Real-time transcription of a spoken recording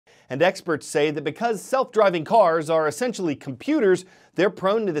And experts say that because self-driving cars are essentially computers, they're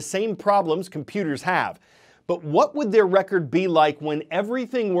prone to the same problems computers have. But what would their record be like when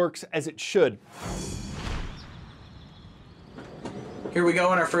everything works as it should? Here we go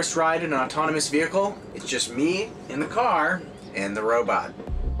on our first ride in an autonomous vehicle. It's just me in the car and the robot.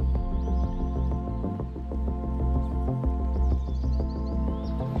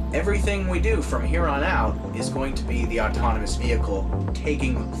 Everything we do from here on out is going to be the autonomous vehicle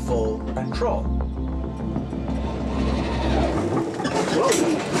taking full control.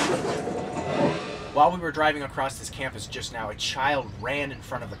 While we were driving across this campus just now, a child ran in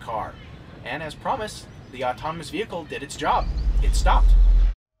front of the car. And as promised, the autonomous vehicle did its job. It stopped.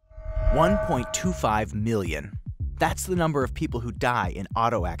 1.25 million. That's the number of people who die in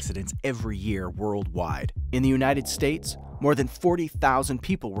auto accidents every year worldwide. In the United States, more than 40,000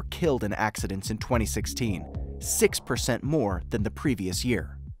 people were killed in accidents in 2016, 6% more than the previous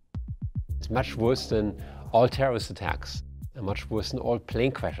year. It's much worse than all terrorist attacks, and much worse than all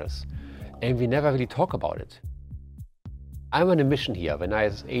plane crashes. And we never really talk about it. I'm on a mission here. When I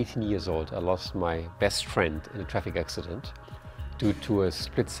was 18 years old, I lost my best friend in a traffic accident due to a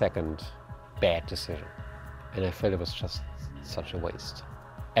split-second bad decision. And I felt it was just such a waste.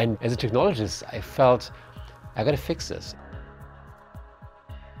 And as a technologist, I felt, I gotta fix this.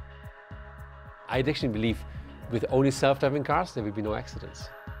 I actually believe with only self-driving cars, there will be no accidents.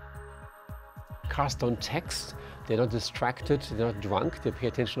 Cars don't text, they're not distracted, they're not drunk, they pay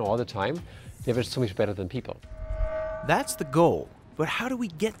attention all the time. They're just so much better than people. That's the goal, but how do we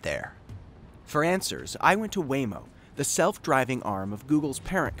get there? For answers, I went to Waymo, the self-driving arm of Google's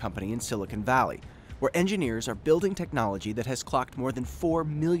parent company in Silicon Valley, where engineers are building technology that has clocked more than 4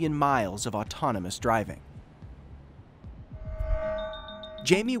 million miles of autonomous driving.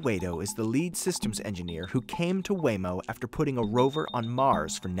 Jamie Wado is the lead systems engineer who came to Waymo after putting a rover on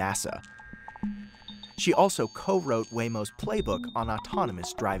Mars for NASA. She also co-wrote Waymo's playbook on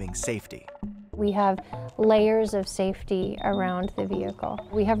autonomous driving safety. We have layers of safety around the vehicle.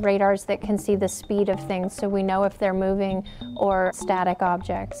 We have radars that can see the speed of things, so we know if they're moving or static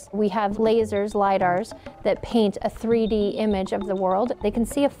objects. We have lasers, LiDARs, that paint a 3D image of the world. They can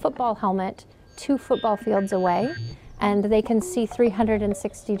see a football helmet 2 football fields away, and they can see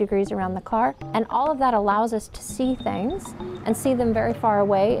 360 degrees around the car. And all of that allows us to see things and see them very far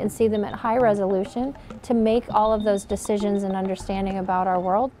away and see them at high resolution to make all of those decisions and understanding about our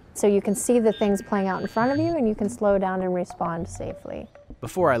world. So you can see the things playing out in front of you and you can slow down and respond safely.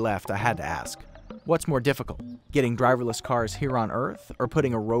 Before I left, I had to ask, what's more difficult, getting driverless cars here on Earth or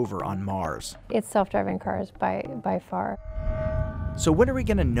putting a rover on Mars? It's self-driving cars by far. So when are we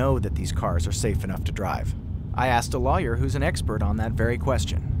going to know that these cars are safe enough to drive? I asked a lawyer who's an expert on that very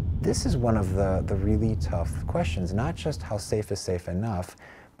question. This is one of the really tough questions, not just how safe is safe enough,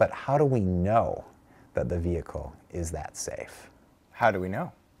 but how do we know that the vehicle is that safe? How do we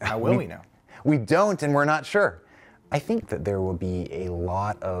know? How will we know? We don't, and we're not sure. I think that there will be a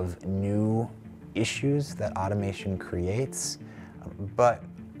lot of new issues that automation creates, but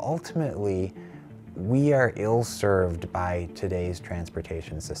ultimately, we are ill-served by today's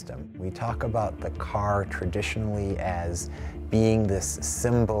transportation system. We talk about the car traditionally as being this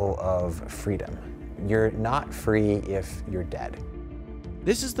symbol of freedom. You're not free if you're dead.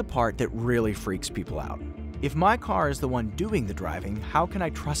 This is the part that really freaks people out. If my car is the one doing the driving, how can I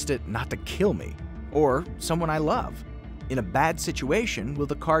trust it not to kill me? Or someone I love? In a bad situation, will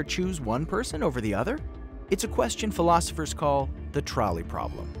the car choose one person over the other? It's a question philosophers call the trolley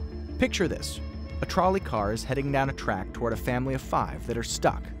problem. Picture this. A trolley car is heading down a track toward a family of 5 that are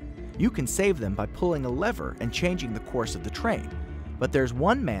stuck. You can save them by pulling a lever and changing the course of the train, but there's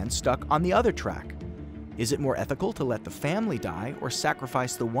one man stuck on the other track. Is it more ethical to let the family die or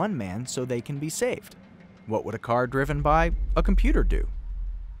sacrifice the one man so they can be saved? What would a car driven by a computer do?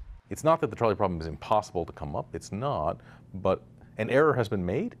 It's not that the trolley problem is impossible to come up, it's not, but an error has been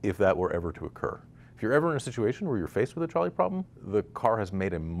made if that were ever to occur. If you're ever in a situation where you're faced with a trolley problem, the car has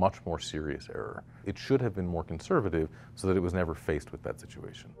made a much more serious error. It should have been more conservative so that it was never faced with that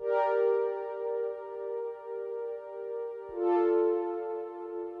situation.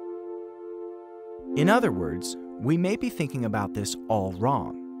 In other words, we may be thinking about this all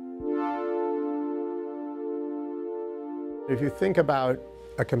wrong. If you think about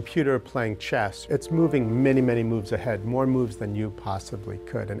a computer playing chess, it's moving many, many moves ahead, more moves than you possibly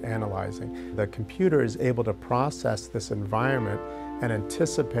could, and analyzing. The computer is able to process this environment and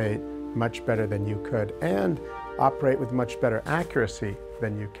anticipate much better than you could, and operate with much better accuracy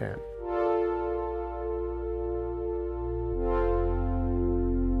than you can.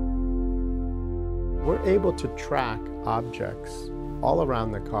 We're able to track objects all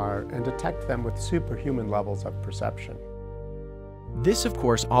around the car and detect them with superhuman levels of perception. This, of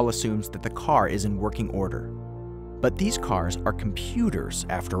course, all assumes that the car is in working order. But these cars are computers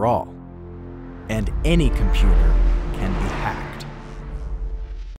after all. And any computer can be hacked.